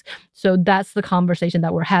anti-things. So that's the conversation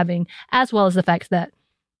that we're having, as well as the fact that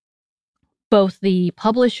both the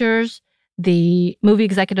publishers, the movie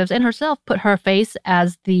executives, and herself put her face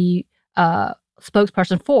as the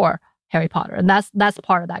spokesperson for Harry Potter. And that's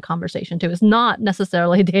part of that conversation too. It's not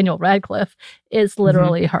necessarily Daniel Radcliffe. It's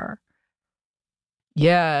literally her.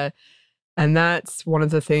 Yeah. And that's one of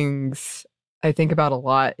the things I think about a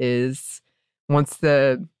lot is once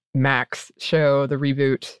the Max show, the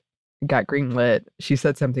reboot, got greenlit, she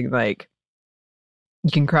said something like,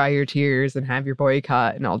 you can cry your tears and have your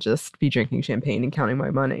boycott and I'll just be drinking champagne and counting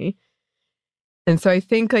my money. And so I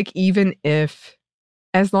think like even if,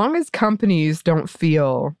 as long as companies don't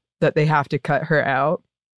feel that they have to cut her out,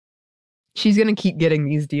 she's going to keep getting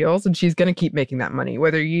these deals and she's going to keep making that money,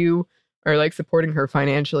 whether you are like supporting her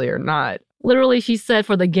financially or not. Literally, she said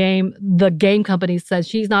for the game company said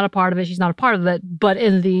she's not a part of it. She's not a part of it. But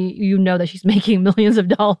in that she's making millions of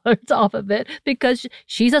dollars off of it because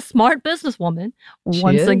she's a smart businesswoman.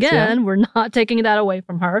 Once again, we're not taking that away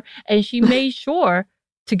from her. And she made sure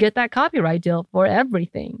to get that copyright deal for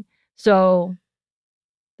everything. So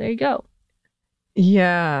there you go.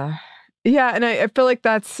 Yeah. Yeah. And I feel like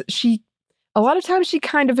a lot of times she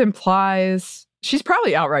kind of implies, she's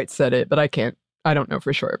probably outright said it, but I don't know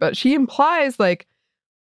for sure. But she implies like,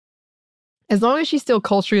 as long as she's still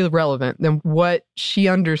culturally relevant, then what she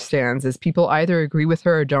understands is people either agree with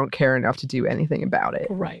her or don't care enough to do anything about it.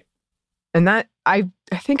 Right. And that, I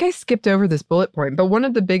think I skipped over this bullet point, but one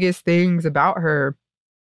of the biggest things about her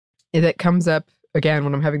that comes up, again,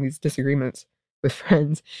 when I'm having these disagreements with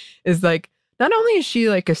friends, is like, not only is she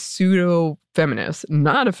like a pseudo-feminist,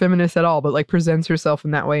 not a feminist at all, but like presents herself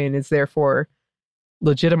in that way and is therefore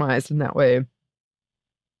legitimized in that way.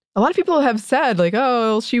 A lot of people have said like,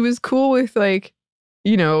 oh, she was cool with like,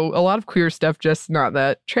 a lot of queer stuff, just not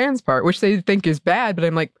that trans part, which they think is bad. But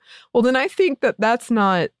I'm like, well, then I think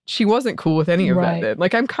she wasn't cool with any of that then.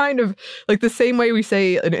 Like, I'm kind of like the same way we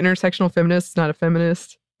say an intersectional feminist is not a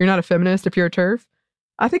feminist. You're not a feminist if you're a TERF.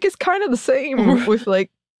 I think it's kind of the same with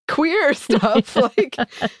like queer stuff. Like,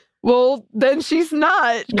 well, then she's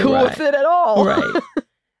not cool with it at all. Right.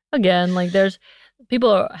 Again, like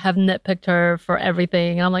people have nitpicked her for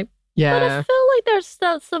everything. And I'm like, yeah. But I feel like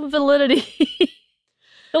there's some validity.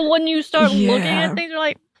 And when you start looking at things, you're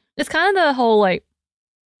like, it's kind of the whole like,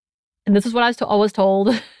 and this is what I was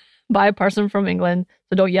told by a person from England,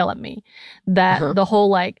 so don't yell at me, that the whole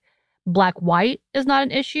like black-white is not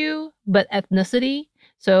an issue, but ethnicity.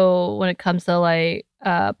 So when it comes to like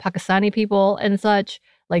Pakistani people and such,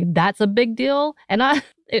 like that's a big deal. And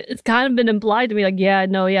it's kind of been implied to me like,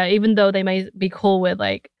 even though they may be cool with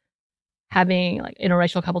like having like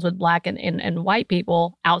interracial couples with black and white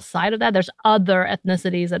people, outside of that, there's other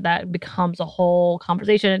ethnicities that becomes a whole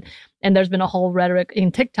conversation. And there's been a whole rhetoric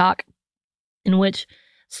in TikTok in which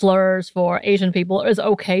slurs for Asian people is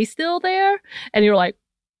okay still there. And you're like,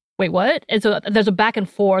 wait, what? And so there's a back and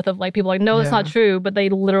forth of like people like, no, that's not true. But they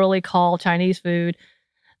literally call Chinese food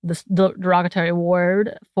the derogatory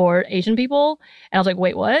word for Asian people. And I was like,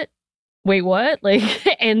 wait, what? Like,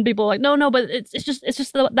 and people are like, no, but it's just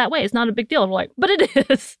that way. It's not a big deal. And we're like, but it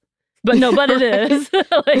is. But it is.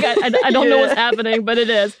 Like, I don't know what's happening, but it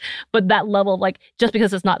is. But that level of like, just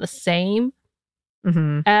because it's not the same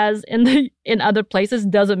as in other places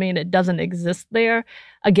doesn't mean it doesn't exist there.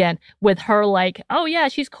 Again, with her like, oh yeah,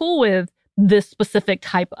 she's cool with this specific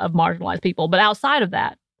type of marginalized people, but outside of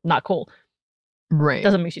that, not cool. Right.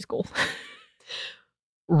 Doesn't mean she's cool.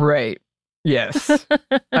 Right. Yes.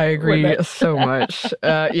 I agree so much.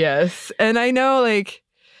 Yes. And I know like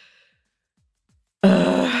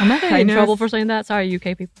I'm not gonna get in trouble for saying that. Sorry,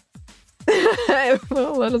 UK people.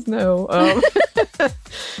 Well, let us know.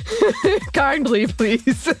 Kindly,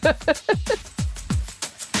 please.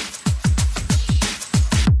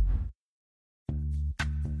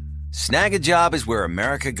 Snag a Job is where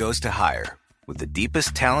America goes to hire, with the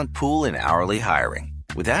deepest talent pool in hourly hiring.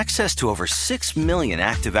 With access to over 6 million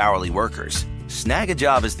active hourly workers, Snag a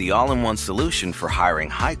Job is the all-in-one solution for hiring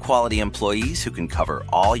high-quality employees who can cover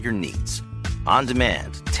all your needs. On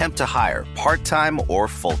demand, temp to hire, part-time or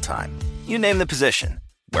full-time. You name the position.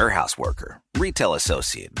 Warehouse worker, retail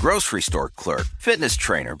associate, grocery store clerk, fitness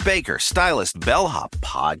trainer, baker, stylist, bellhop,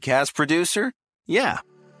 podcast producer. Yeah,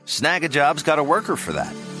 Snag a Job's got a worker for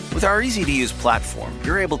that. With our easy-to-use platform,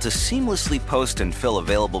 you're able to seamlessly post and fill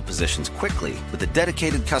available positions quickly with a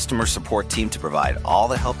dedicated customer support team to provide all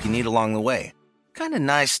the help you need along the way. Kind of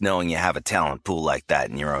nice knowing you have a talent pool like that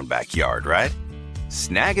in your own backyard, right?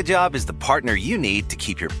 Snag a Job is the partner you need to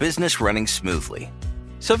keep your business running smoothly.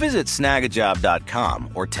 So visit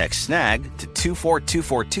snagajob.com or text snag to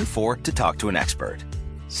 242424 to talk to an expert.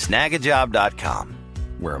 Snagajob.com,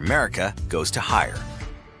 where America goes to hire.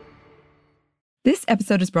 This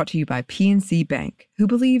episode is brought to you by PNC Bank, who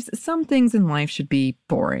believes some things in life should be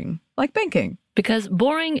boring, like banking. Because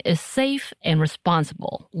boring is safe and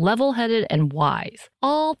responsible, level-headed and wise.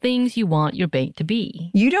 All things you want your bank to be.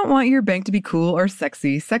 You don't want your bank to be cool or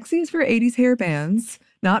sexy. Sexy is for 80s hair bands,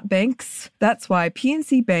 not banks. That's why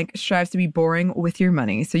PNC Bank strives to be boring with your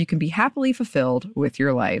money so you can be happily fulfilled with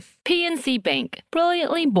your life. PNC Bank,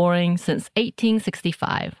 brilliantly boring since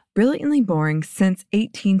 1865. Brilliantly Boring Since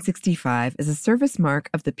 1865 is a service mark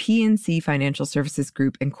of the PNC Financial Services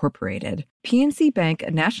Group, Incorporated. PNC Bank,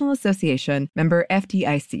 a National Association, member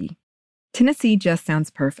FDIC. Tennessee just sounds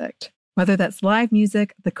perfect, whether that's live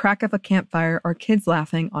music, the crack of a campfire, or kids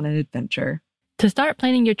laughing on an adventure. To start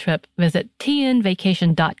planning your trip, visit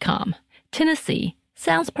tnvacation.com. Tennessee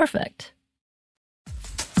sounds perfect.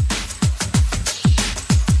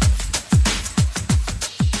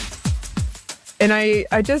 And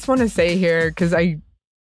I just want to say here, because I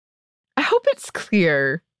hope it's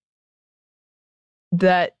clear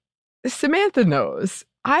that Samantha knows.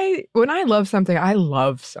 When I love something, I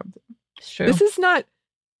love something. It's true.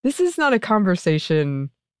 This is not a conversation.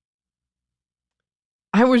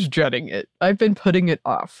 I was dreading it. I've been putting it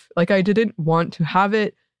off. Like, I didn't want to have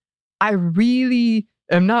it. I really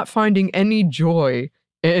am not finding any joy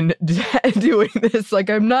in doing this. Like,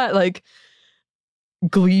 I'm not like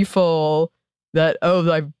gleeful that,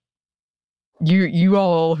 you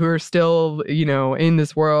all who are still, in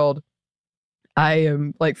this world, I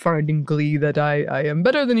am like finding glee that I am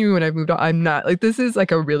better than you when I've moved on. I'm not. Like, this is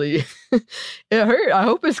like a really, it hurt. I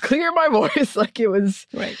hope it's clear in my voice. Like, it was,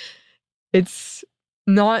 right. It's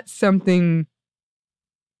not something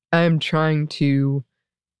I'm trying to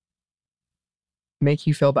make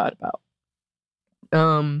you feel bad about.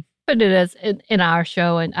 But it is in our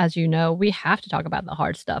show, and as you know, we have to talk about the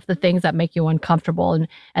hard stuff, the things that make you uncomfortable, and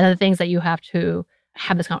the things that you have to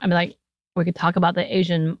have this. Like, we could talk about the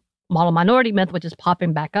Asian model minority myth, which is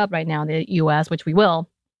popping back up right now in the U.S., which we will.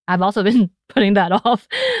 I've also been putting that off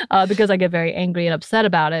because I get very angry and upset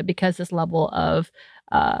about it, because this level of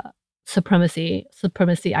supremacy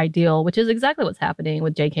ideal, which is exactly what's happening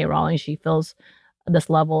with J.K. Rowling. She feels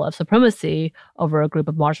this level of supremacy over a group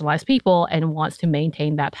of marginalized people and wants to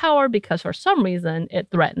maintain that power because for some reason it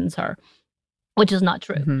threatens her, which is not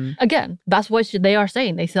true. Mm-hmm. Again, that's what they are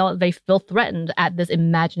saying. They feel threatened at this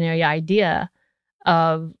imaginary idea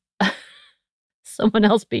of someone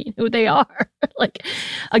else being who they are. Like,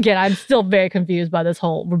 again, I'm still very confused by this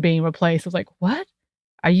whole being replaced. I was like, what?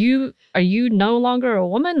 Are you no longer a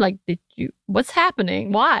woman? Like, what's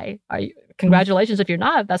happening? Why? Congratulations if you're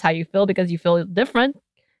not, if that's how you feel because you feel different,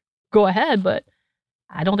 go ahead. But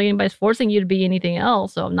I don't think anybody's forcing you to be anything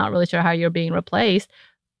else. So I'm not really sure how you're being replaced,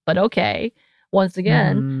 but okay, once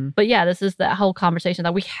again. But yeah, this is that whole conversation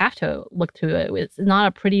that we have to look to it. It's not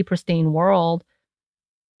a pretty pristine world.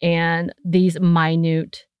 And these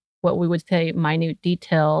minute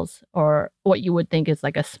details, or what you would think is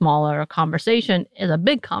like a smaller conversation, is a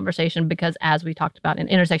big conversation, because as we talked about in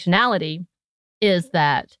intersectionality, is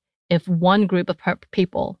that if one group of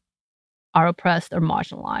people are oppressed or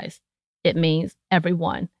marginalized, it means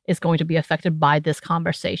everyone is going to be affected by this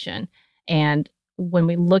conversation. And when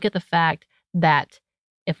we look at the fact that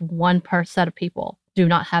if one set of people do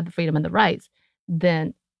not have the freedom and the rights,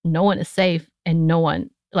 then no one is safe, and no one,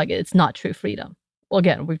 like, it's not true freedom. Well,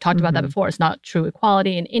 again, we've talked about that before. It's not true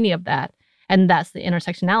equality in any of that. And that's the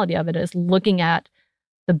intersectionality of it, is looking at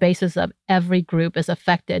the basis of every group is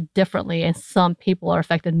affected differently, and some people are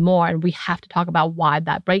affected more. And we have to talk about why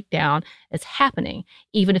that breakdown is happening,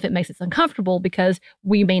 even if it makes us uncomfortable, because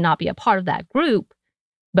we may not be a part of that group,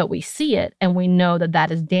 but we see it and we know that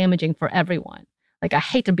that is damaging for everyone. Like, I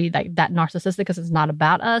hate to be like that narcissistic because it's not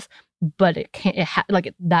about us, but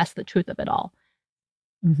that's the truth of it all.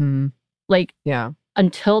 Mm-hmm. Like, yeah.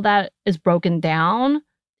 Until that is broken down,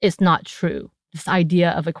 it's not true. This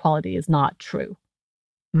idea of equality is not true.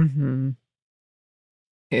 Mm-hmm.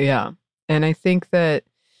 Yeah. And I think that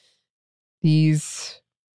these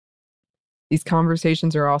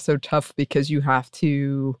conversations are also tough because you have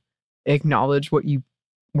to acknowledge what you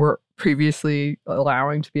were previously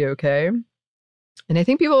allowing to be okay. And I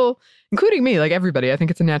think people, including me, like everybody, I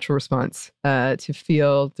think it's a natural response to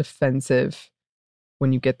feel defensive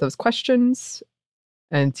when you get those questions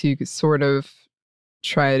and to sort of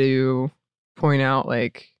try to point out,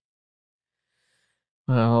 like,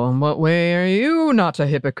 well, in what way are you not a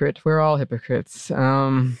hypocrite? We're all hypocrites.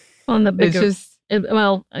 Well, it's just...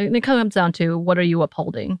 it comes down to, what are you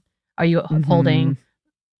upholding? Are you upholding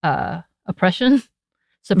oppression,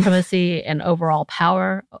 supremacy, and overall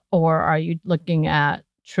power? Or are you looking at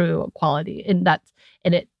true equality? And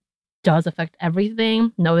it does affect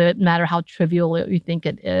everything. No matter how trivial you think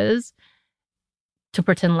it is, to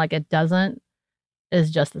pretend like it doesn't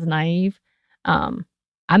is just as naive. I'm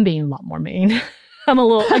being a lot more mean. I'm a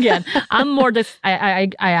little, again, I'm more, I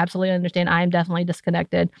absolutely understand. I am definitely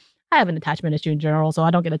disconnected. I have an attachment issue in general, so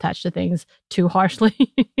I don't get attached to things too harshly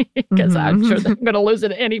because I'm sure that I'm going to lose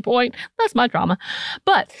it at any point. That's my trauma.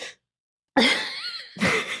 But it's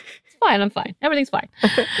fine. I'm fine. Everything's fine.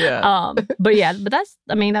 Yeah. But that's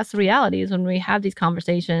the reality, is when we have these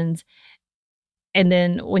conversations, and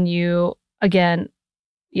then when you, again,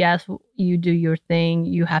 yes, you do your thing.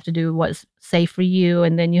 You have to do what's safe for you,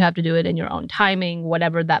 and then you have to do it in your own timing,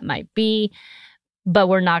 whatever that might be. But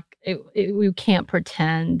we can't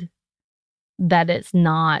pretend that it's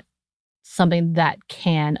not something that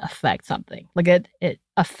can affect something. Like it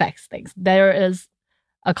affects things. There is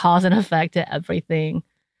a cause and effect to everything,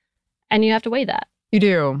 and you have to weigh that. You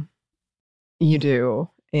do.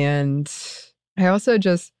 And I also,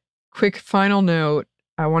 just quick final note,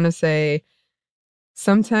 I want to say,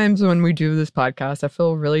 sometimes when we do this podcast, I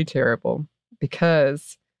feel really terrible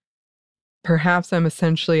because perhaps I'm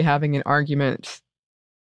essentially having an argument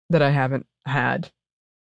that I haven't had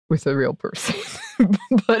with a real person.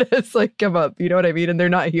 But it's like come up, you know what I mean? And they're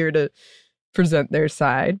not here to present their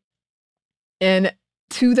side. And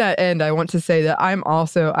to that end, I want to say that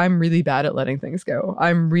I'm really bad at letting things go.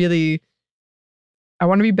 I want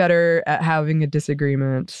to be better at having a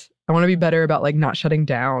disagreement. I want to be better about, like, not shutting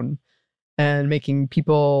down and making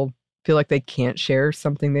people feel like they can't share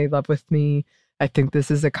something they love with me. I think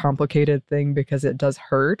this is a complicated thing because it does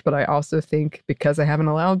hurt, but I also think because I haven't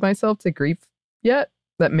allowed myself to grieve yet,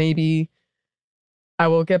 that maybe I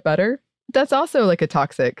will get better. That's also like a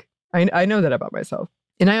toxic. I know that about myself.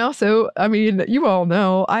 And I also, you all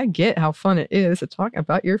know, I get how fun it is to talk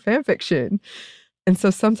about your fan fiction. And so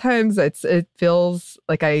sometimes it feels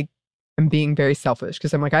like I am being very selfish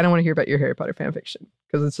because I'm like, I don't want to hear about your Harry Potter fan fiction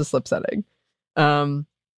because it's just upsetting.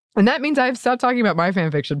 And that means I've stopped talking about my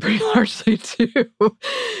fan fiction pretty largely too.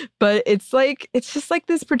 But it's just like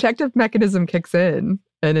this protective mechanism kicks in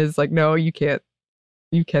and is like, no, you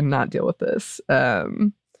cannot deal with this.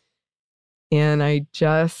 And I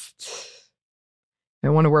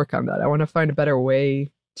want to work on that. I want to find a better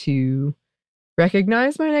way to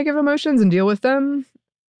recognize my negative emotions and deal with them.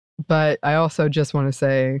 But I also just want to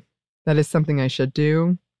say that is something I should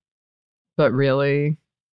do. But really,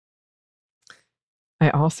 I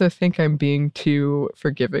also think I'm being too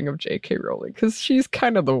forgiving of J.K. Rowling because she's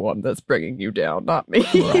kind of the one that's bringing you down, not me.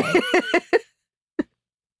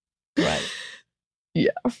 Right. Yeah.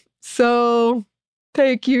 So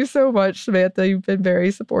thank you so much, Samantha. You've been very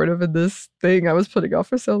supportive in this thing I was putting off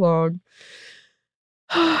for so long.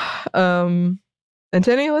 And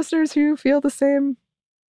to any listeners who feel the same,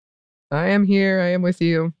 I am here. I am with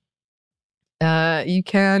you. You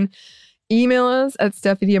can email us at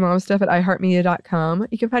stephanieandmomstuff@iheartmedia.com.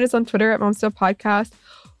 You can find us on Twitter at momstuffpodcast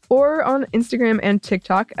or on Instagram and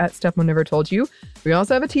TikTok at Steph Mom Never Told You. We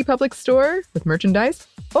also have a TeePublic store with merchandise,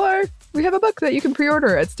 or we have a book that you can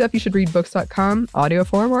pre-order at stephyousshouldreadbooks.com, audio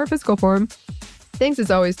form or physical form. Thanks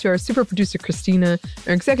as always to our super producer Christina,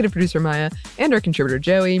 our executive producer Maya, and our contributor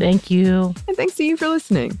Joey. Thank you. And thanks to you for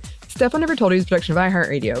listening. Steph Mom Never Told You is a production of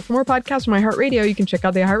iHeartRadio. For more podcasts from iHeartRadio, you can check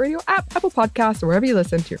out the iHeartRadio app, Apple Podcasts, or wherever you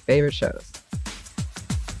listen to your favorite shows.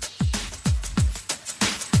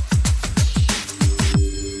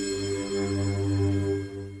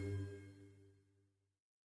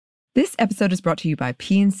 This episode is brought to you by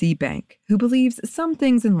PNC Bank, who believes some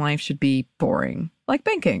things in life should be boring, like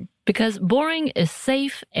banking. Because boring is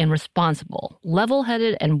safe and responsible,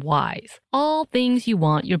 level-headed and wise. All things you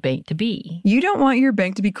want your bank to be. You don't want your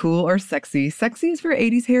bank to be cool or sexy. Sexy is for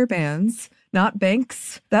 80s hair bands, not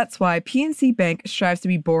banks. That's why PNC Bank strives to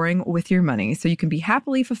be boring with your money so you can be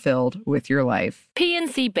happily fulfilled with your life.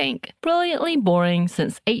 PNC Bank, brilliantly boring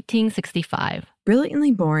since 1865.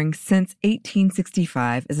 Brilliantly Boring Since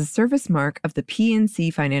 1865 is a service mark of the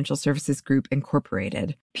PNC Financial Services Group,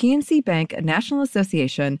 Incorporated. PNC Bank, a National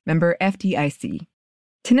Association, member FDIC.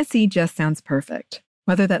 Tennessee just sounds perfect,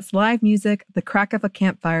 whether that's live music, the crack of a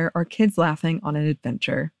campfire, or kids laughing on an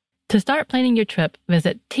adventure. To start planning your trip,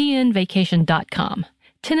 visit tnvacation.com.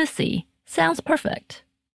 Tennessee sounds perfect.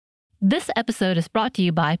 This episode is brought to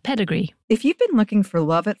you by Pedigree. If you've been looking for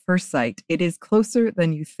love at first sight, it is closer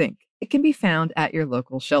than you think. It can be found at your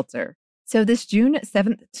local shelter. So this June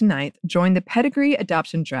 7th to 9th, join the Pedigree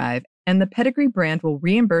Adoption Drive, and the Pedigree brand will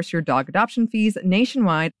reimburse your dog adoption fees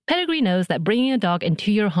nationwide. Pedigree knows that bringing a dog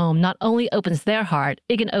into your home not only opens their heart,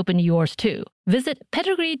 it can open yours too. Visit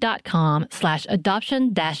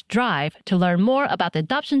pedigree.com/adoption-drive to learn more about the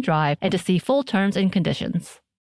adoption drive and to see full terms and conditions.